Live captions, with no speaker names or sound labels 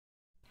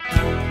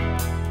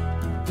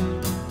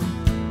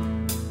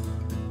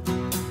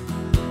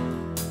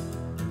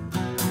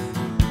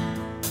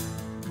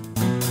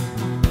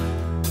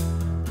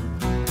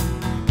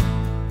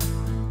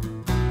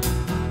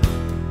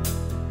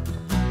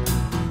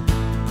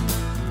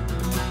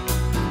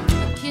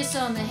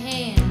kiss on the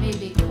hand may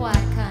be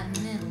quite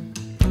continental,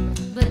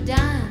 but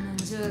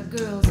diamonds are a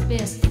girl's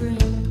best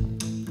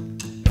friend.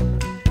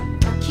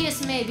 A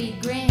kiss may be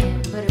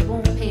grand, but it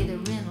won't pay the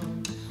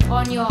rental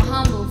on your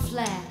humble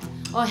flat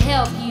or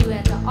help you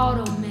at the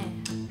automat.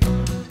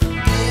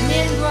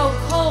 Men grow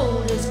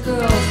cold as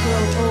girls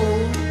grow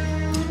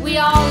old. We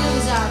all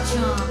lose our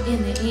charm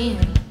in the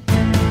end.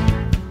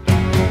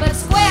 But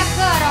square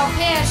cut or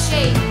pear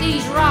shaped,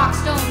 these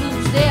rocks don't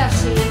lose their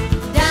shape.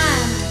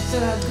 Diamonds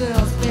are a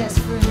girl's best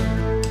friend.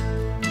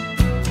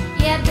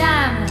 Yeah,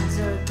 diamonds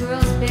are a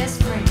girl's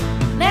best friend.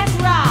 Let's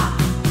rock!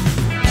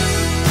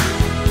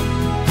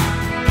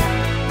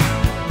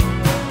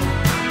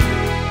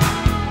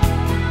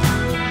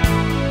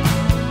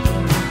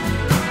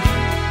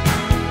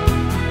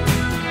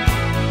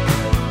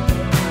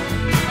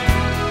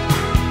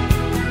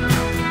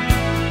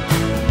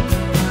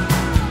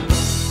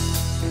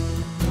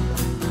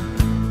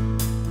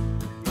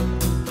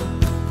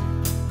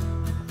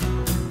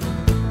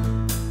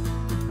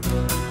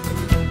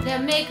 There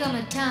may come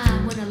a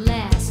time when a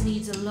lass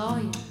needs a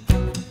lawyer.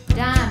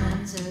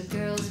 Diamonds are a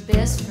girl's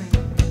best friend.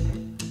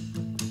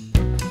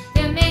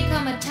 There may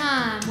come a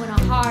time when a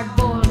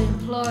hard-boiled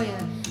employer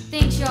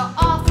thinks you're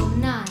awful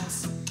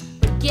nice,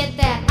 but get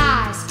that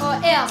ice or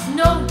else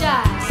no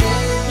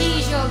dice.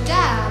 He's your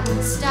guy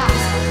when stocks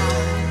are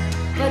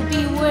high, but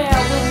beware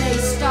when they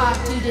start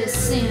to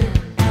descend.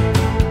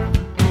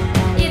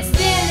 It's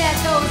then that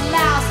those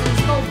louses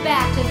go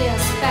back to their